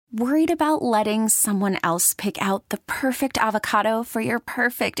Worried about letting someone else pick out the perfect avocado for your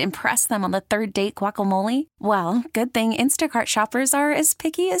perfect impress them on the third date guacamole? Well, good thing Instacart shoppers are as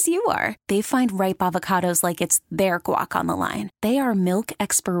picky as you are. They find ripe avocados like it's their guac on the line. They are milk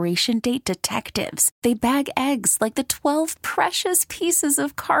expiration date detectives. They bag eggs like the 12 precious pieces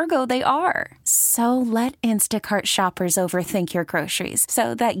of cargo they are. So let Instacart shoppers overthink your groceries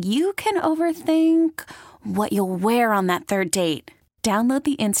so that you can overthink what you'll wear on that third date. Download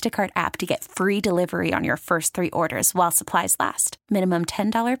the Instacart app to get free delivery on your first 3 orders while supplies last. Minimum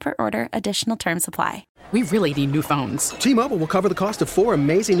 $10 per order. Additional terms apply. We really need new phones. T-Mobile will cover the cost of 4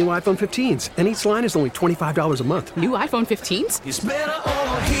 amazing new iPhone 15s, and each line is only $25 a month. New iPhone 15s? It's better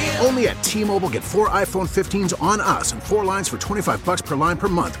over here. Only at T-Mobile, get 4 iPhone 15s on us and 4 lines for $25 per line per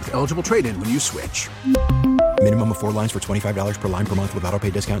month with eligible trade-in when you switch. Minimum of 4 lines for $25 per line per month with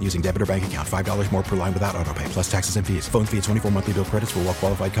autopay discount using debit or bank account. $5 more per line without autopay, plus taxes and fees. Phone fee at 24 monthly bill credits for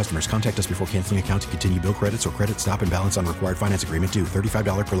well-qualified customers. Contact us before canceling account to continue bill credits or credit stop and balance on required finance agreement due.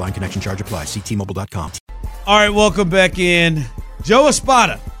 $35 per line connection charge applies. See T-Mobile.com. All right, welcome back in. Joe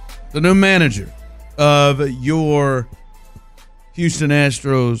Espada, the new manager of your Houston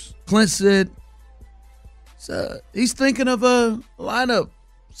Astros. Clint said he's thinking of a lineup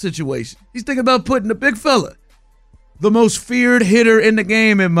situation. He's thinking about putting the big fella, the most feared hitter in the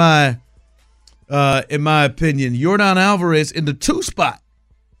game, in my opinion, Yordan Alvarez, in the 2 spot,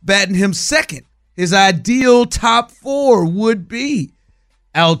 batting him second. His ideal top 4 would be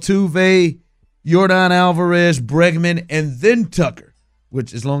Altuve, Yordan Alvarez, Bregman, and then Tucker,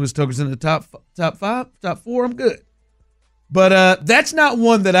 which as long as Tucker's in the top 4, I'm good. But that's not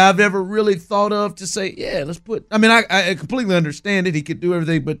one that I've ever really thought of to say, yeah, let's put – I mean, I completely understand it. He could do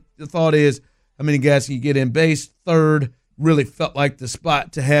everything, but the thought is, how many guys can you get in base? Third really felt like the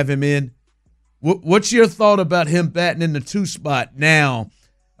spot to have him in. What's your thought about him batting in the 2 spot now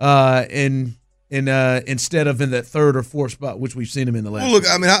instead of in that 3rd or 4th spot, which we've seen him in the last? Well, look,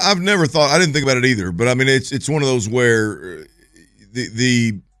 I mean, I've never thought – I didn't think about it either, but, I mean, it's one of those where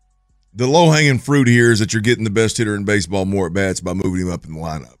the low-hanging fruit here is that you're getting the best hitter in baseball more at bats by moving him up in the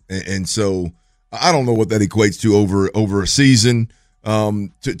lineup. And so I don't know what that equates to over a season.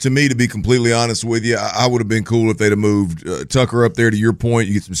 To me, to be completely honest with you, I would have been cool if they'd have moved Tucker up there. To your point,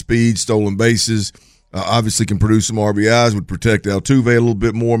 you get some speed, stolen bases, obviously can produce some RBIs, would protect Altuve a little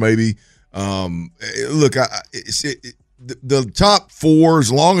bit more maybe. Look, the top 4,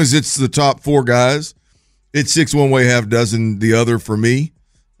 as long as it's the top 4 guys, it's 6 one way, half dozen the other for me.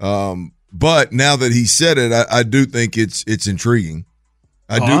 But now that he said it, I do think it's intriguing.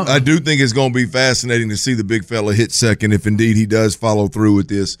 I do think it's going to be fascinating to see the big fella hit second if indeed he does follow through with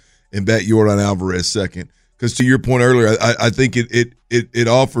this and bat Yordan Alvarez second. Because to your point earlier, I think it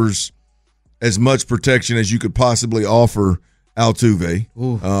offers as much protection as you could possibly offer Altuve.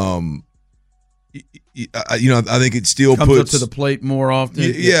 I think it still comes puts up to the plate more often.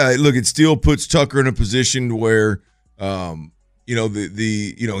 Yeah, look, it still puts Tucker in a position where him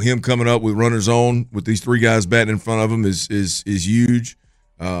coming up with runners on with these 3 guys batting in front of him is huge.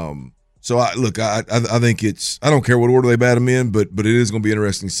 So I think I don't care what order they bat him in, but it is going to be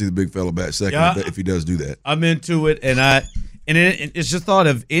interesting to see the big fella bat second if he does do that. I'm into it, and it's just thought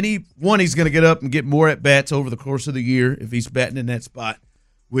of he's going to get up and get more at bats over the course of the year if he's batting in that spot,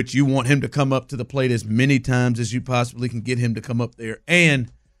 which you want him to come up to the plate as many times as you possibly can get him to come up there,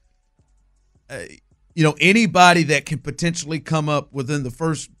 and anybody that can potentially come up within the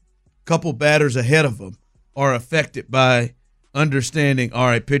first couple batters ahead of them are affected by understanding, all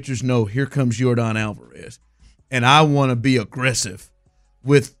right, pitchers know here comes Yordan Alvarez, and I want to be aggressive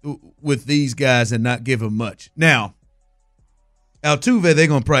with these guys and not give them much. Now, Altuve, they're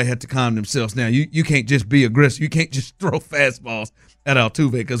going to probably have to calm themselves now. You can't just be aggressive. You can't just throw fastballs at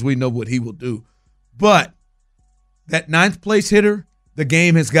Altuve because we know what he will do. But that 9th place hitter, the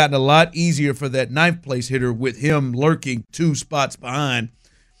game has gotten a lot easier for that 9th place hitter with him lurking 2 spots behind.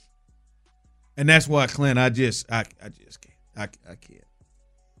 And that's why, Clint, I just can't. I can't.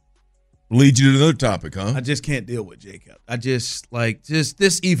 Lead you to another topic, huh? I just can't deal with Jacob. I just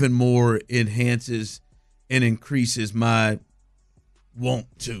this even more enhances and increases my want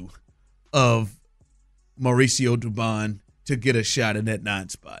to of Mauricio Dubon to get a shot in that 9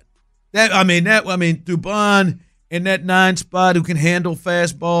 spot. Dubon in that 9 spot who can handle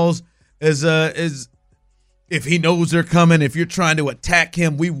fastballs as if he knows they're coming, if you're trying to attack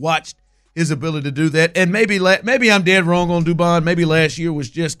him. We watched his ability to do that. And maybe I'm dead wrong on Dubon. Maybe last year was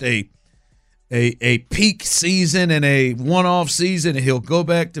just a peak season and a one-off season, and he'll go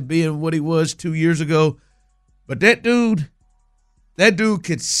back to being what he was 2 years ago. But that dude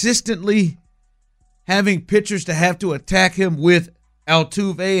consistently having pitchers to have to attack him with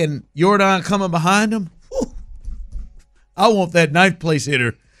Altuve and Jordan coming behind him. Whew. I want that ninth place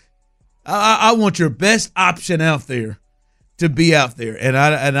hitter. I want your best option out there to be out there, and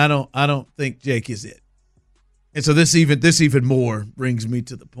I don't think Jake is it. And so this even more brings me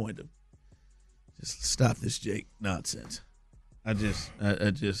to the point of just stop this Jake nonsense. It's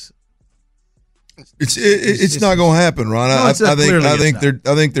not going to happen, Ron. No, I think they're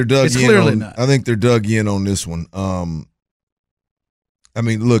dug it's in. Clearly not. I think they're dug in on this one. I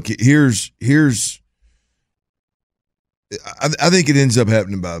mean, look, here's. I think it ends up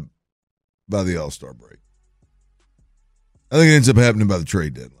happening by the All-Star break. I think it ends up happening by the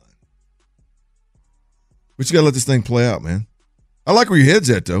trade deadline. But you got to let this thing play out, man. I like where your head's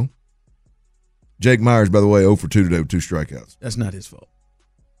at, though. Jake Meyers, by the way, 0 for 2 today with 2 strikeouts. That's not his fault.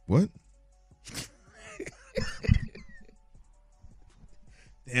 What?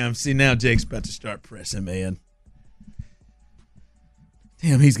 Damn, see, now Jake's about to start pressing, man.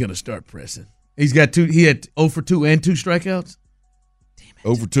 Damn, he's going to start pressing. He had 0 for 2 and 2 strikeouts? Damn it.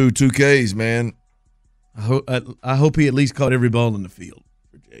 0 for 2, 2 Ks, man. I hope he at least caught every ball in the field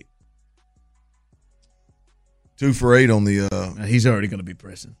for Jake. 2 for 8 on the he's already going to be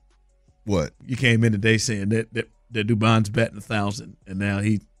pressing. What? You came in today saying that Dubon's batting 1,000, and now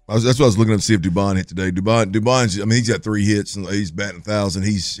he. That's what I was looking up to see if Dubon hit today. Dubon's. I mean, he's got 3 hits and he's batting 1,000.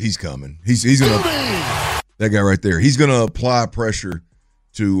 He's coming. He's gonna. That guy right there. He's gonna apply pressure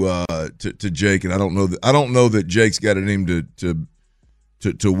to Jake, and I don't know that Jake's got it in him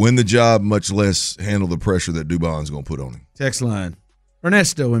to win the job, much less handle the pressure that Dubon's gonna put on him. Text line,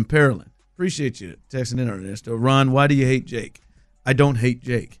 Ernesto in Pearland. Appreciate you texting in, Ernesto. Ron, why do you hate Jake? I don't hate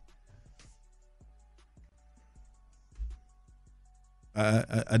Jake.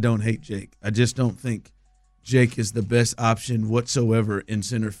 I don't hate Jake. I just don't think Jake is the best option whatsoever in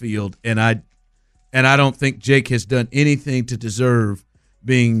center field, and I don't think Jake has done anything to deserve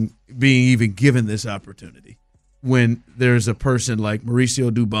being even given this opportunity. When there's a person like Mauricio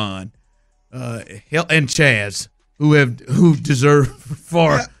Dubon and Chaz who deserve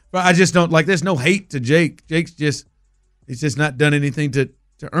far, but I just don't like. There's no hate to Jake. He's just not done anything to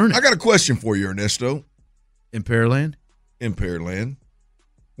earn it. I got a question for you, Ernesto. In Pearland. In Pearland.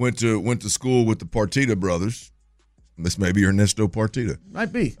 Went to school with the Partita brothers. This may be Ernesto Partita.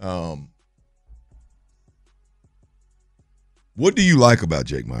 Might be. What do you like about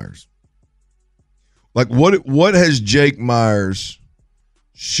Jake Meyers? Like, what has Jake Meyers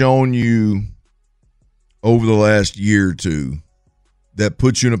shown you over the last year or two that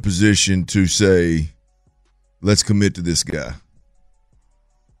puts you in a position to say, let's commit to this guy?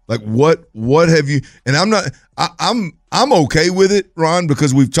 Like, what have you – and I'm okay with it, Ron,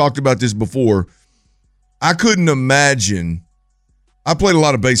 because we've talked about this before. I couldn't imagine – I played a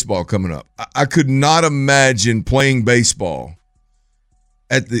lot of baseball coming up. I could not imagine playing baseball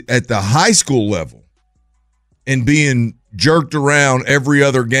at the high school level and being jerked around every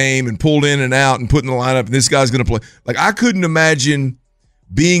other game and pulled in and out and put in the lineup, and this guy's going to play. Like, I couldn't imagine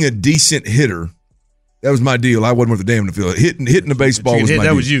being a decent hitter. That was my deal. I wasn't worth a damn in the field. Hitting the baseball was my deal.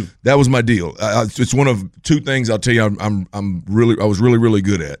 That was you. That was my deal. It's one of 2 things I'll tell you I was really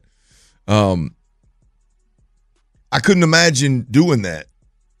good at. I couldn't imagine doing that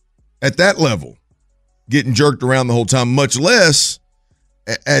at that level, getting jerked around the whole time, much less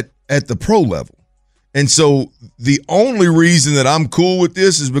at the pro level. And so the only reason that I'm cool with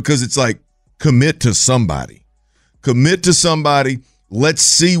this is because it's like, commit to somebody. Commit to somebody. Let's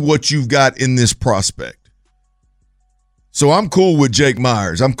see what you've got in this prospect. So I'm cool with Jake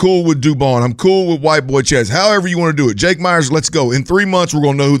Meyers. I'm cool with Dubon. I'm cool with White Boy Chaz. However you want to do it. Jake Meyers, let's go. In 3 months, we're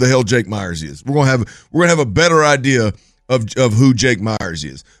going to know who the hell Jake Meyers is. We're going to have a better idea of who Jake Meyers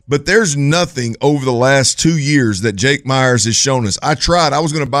is. But there's nothing over the last 2 years that Jake Meyers has shown us. I tried. I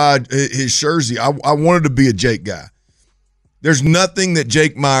was going to buy his jersey. I wanted to be a Jake guy. There's nothing that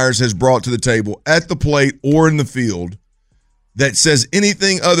Jake Meyers has brought to the table at the plate or in the field that says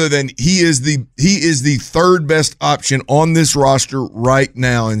anything other than he is the third best option on this roster right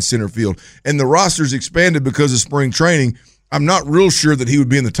now in center field. And the roster's expanded because of spring training. I'm not real sure that he would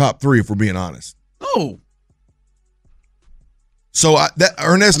be in the top 3 if we're being honest. Oh. So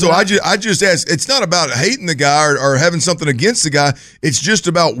Ernesto, I just asked. It's not about hating the guy or having something against the guy. It's just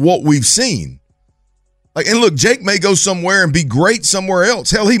about what we've seen. Like, and look, Jake may go somewhere and be great somewhere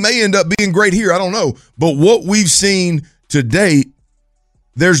else. Hell, he may end up being great here. I don't know. But what we've seen to date,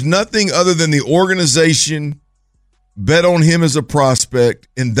 there's nothing other than the organization bet on him as a prospect,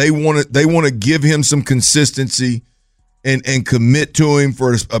 and they want to give him some consistency and commit to him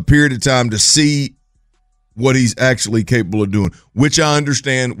for a period of time to see what he's actually capable of doing, which I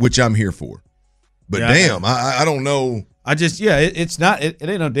understand, which I'm here for. But yeah, damn, I don't know. It's not. It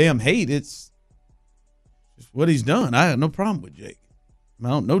ain't no damn hate. It's just what he's done. I have no problem with Jake. I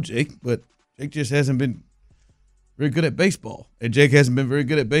don't know Jake, but Jake just hasn't been very good at baseball, and Jake hasn't been very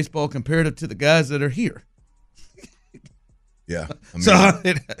good at baseball comparative to the guys that are here. Yeah,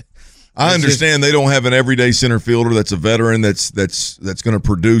 I understand they don't have an everyday center fielder that's a veteran that's going to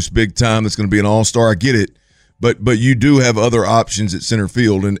produce big time. That's going to be an all-star. I get it, but you do have other options at center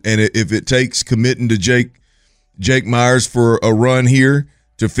field, and if it takes committing to Jake Meyers for a run here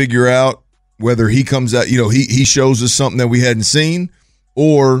to figure out whether he comes out, he shows us something that we hadn't seen,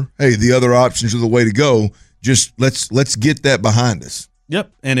 or hey, the other options are the way to go. Just let's get that behind us.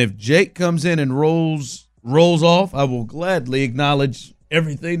 Yep. And if Jake comes in and rolls off, I will gladly acknowledge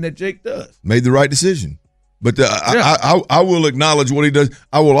everything that Jake does. Made the right decision. But I will acknowledge what he does.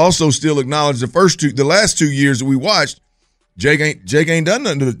 I will also still acknowledge the last 2 years that we watched, Jake ain't done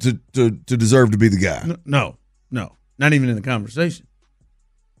nothing to deserve to be the guy. No, not even in the conversation.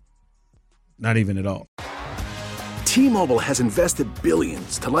 Not even at all. T-Mobile has invested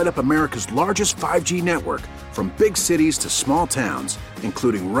billions to light up America's largest 5G network, from big cities to small towns,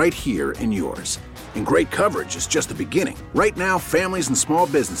 including right here in yours. And great coverage is just the beginning. Right now, families and small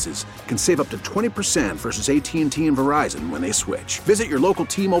businesses can save up to 20% versus AT&T and Verizon when they switch. Visit your local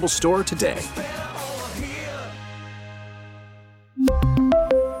T-Mobile store today.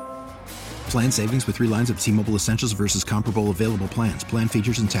 Plan savings with 3 lines of T-Mobile Essentials versus comparable available plans. Plan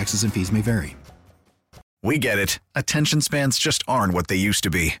features and taxes and fees may vary. We get it. Attention spans just aren't what they used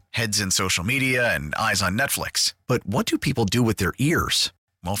to be. Heads in social media and eyes on Netflix. But what do people do with their ears?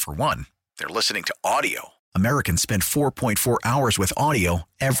 Well, for one, they're listening to audio. Americans spend 4.4 hours with audio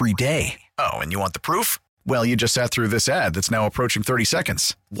every day. Oh, and you want the proof? Well, you just sat through this ad that's now approaching 30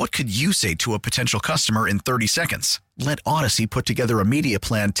 seconds. What could you say to a potential customer in 30 seconds? Let Odyssey put together a media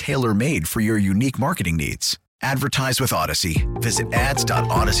plan tailor-made for your unique marketing needs. Advertise with Odyssey. Visit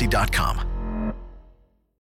ads.odyssey.com.